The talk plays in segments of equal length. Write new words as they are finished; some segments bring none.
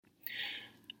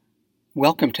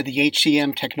Welcome to the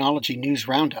HCM Technology News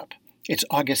Roundup. It's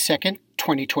August 2nd,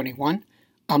 2021.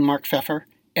 I'm Mark Pfeffer,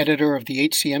 editor of the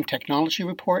HCM Technology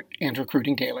Report and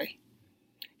Recruiting Daily.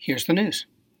 Here's the news.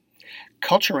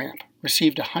 CultureAmp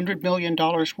received $100 million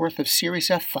worth of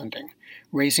Series F funding,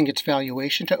 raising its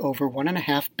valuation to over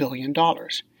 $1.5 billion.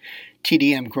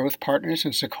 TDM Growth Partners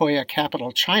and Sequoia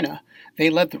Capital China, they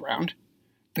led the round.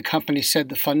 The company said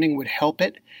the funding would help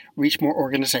it reach more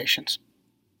organizations.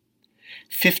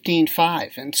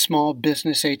 15Five and small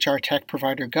business HR tech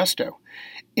provider Gusto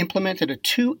implemented a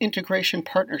two-integration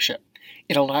partnership.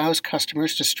 It allows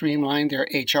customers to streamline their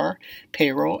HR,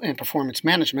 payroll, and performance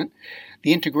management.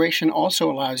 The integration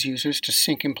also allows users to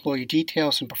sync employee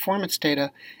details and performance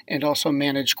data and also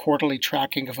manage quarterly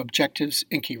tracking of objectives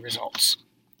and key results.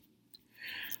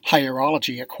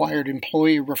 Hireology acquired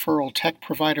employee referral tech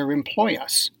provider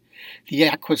Employus. The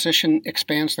acquisition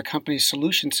expands the company's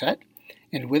solution set,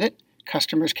 and with it,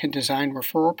 customers can design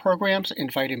referral programs,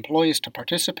 invite employees to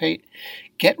participate,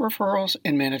 get referrals,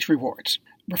 and manage rewards.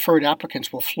 Referred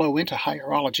applicants will flow into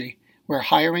Hireology, where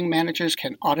hiring managers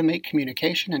can automate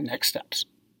communication and next steps.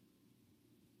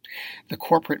 The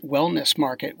corporate wellness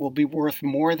market will be worth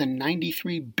more than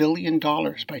 $93 billion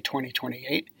by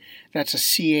 2028. That's a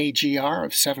CAGR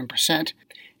of 7%,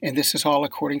 and this is all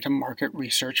according to Market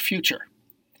Research Future.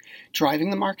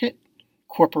 Driving the market?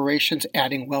 Corporations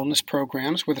adding wellness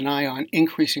programs with an eye on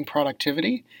increasing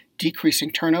productivity, decreasing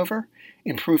turnover,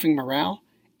 improving morale,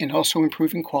 and also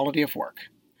improving quality of work.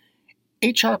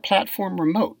 HR platform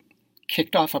Remote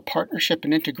kicked off a partnership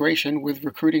and integration with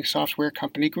recruiting software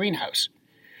company Greenhouse.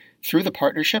 Through the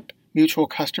partnership, mutual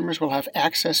customers will have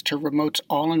access to Remote's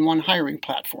all-in-one hiring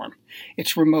platform.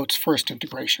 It's Remote's first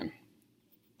integration.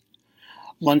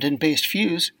 London-based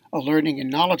Fuse, a learning and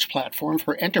knowledge platform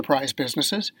for enterprise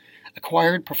businesses,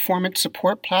 acquired performance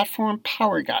support platform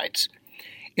PowerGuides.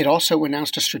 It also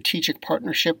announced a strategic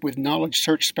partnership with knowledge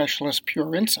search specialist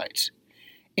Pure Insights.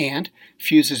 And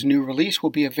Fuse's new release will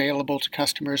be available to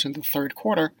customers in the third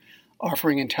quarter,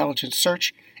 offering intelligent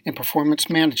search and performance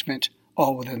management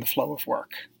all within the flow of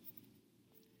work.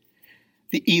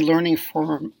 The e-learning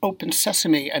firm Open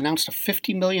Sesame announced a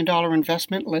 $50 million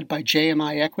investment led by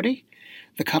JMI Equity.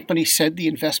 The company said the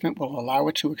investment will allow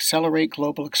it to accelerate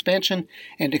global expansion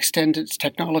and extend its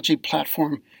technology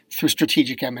platform through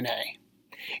strategic M&A.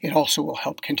 It also will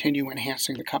help continue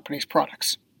enhancing the company's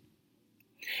products.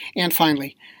 And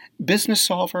finally, business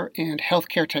solver and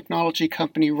healthcare technology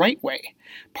company Rightway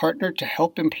partnered to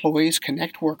help employees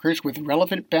connect workers with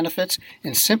relevant benefits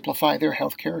and simplify their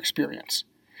healthcare experience.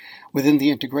 Within the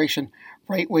integration,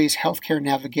 Rightway's healthcare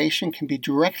navigation can be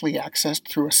directly accessed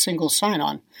through a single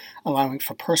sign-on, allowing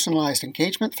for personalized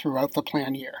engagement throughout the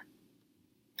plan year.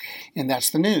 And that's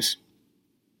the news.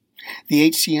 The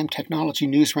HCM Technology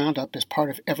News Roundup is part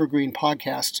of Evergreen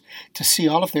Podcasts. To see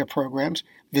all of their programs,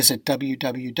 visit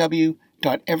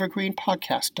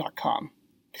www.evergreenpodcast.com.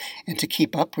 And to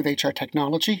keep up with HR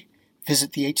technology,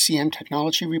 visit the HCM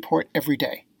Technology Report every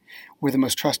day. We're the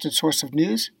most trusted source of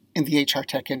news in the HR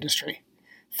tech industry.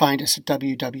 Find us at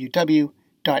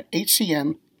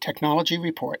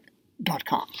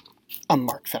www.hcmtechnologyreport.com. I'm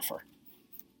Mark Pfeffer.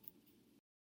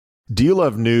 Do you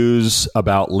love news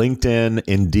about LinkedIn,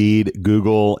 Indeed,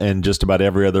 Google, and just about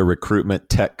every other recruitment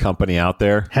tech company out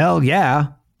there? Hell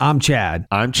yeah. I'm Chad.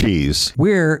 I'm Cheese.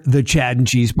 We're the Chad and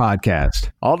Cheese Podcast.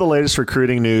 All the latest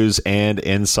recruiting news and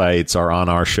insights are on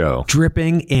our show.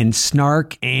 Dripping in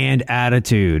snark and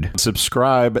attitude.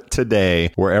 Subscribe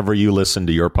today wherever you listen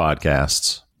to your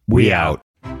podcasts. We out.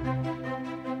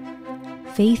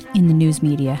 Faith in the news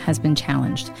media has been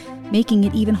challenged, making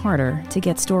it even harder to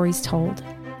get stories told.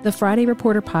 The Friday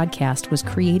Reporter podcast was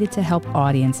created to help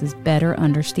audiences better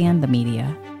understand the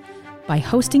media by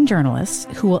hosting journalists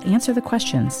who will answer the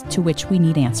questions to which we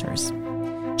need answers.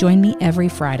 Join me every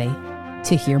Friday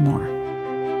to hear more.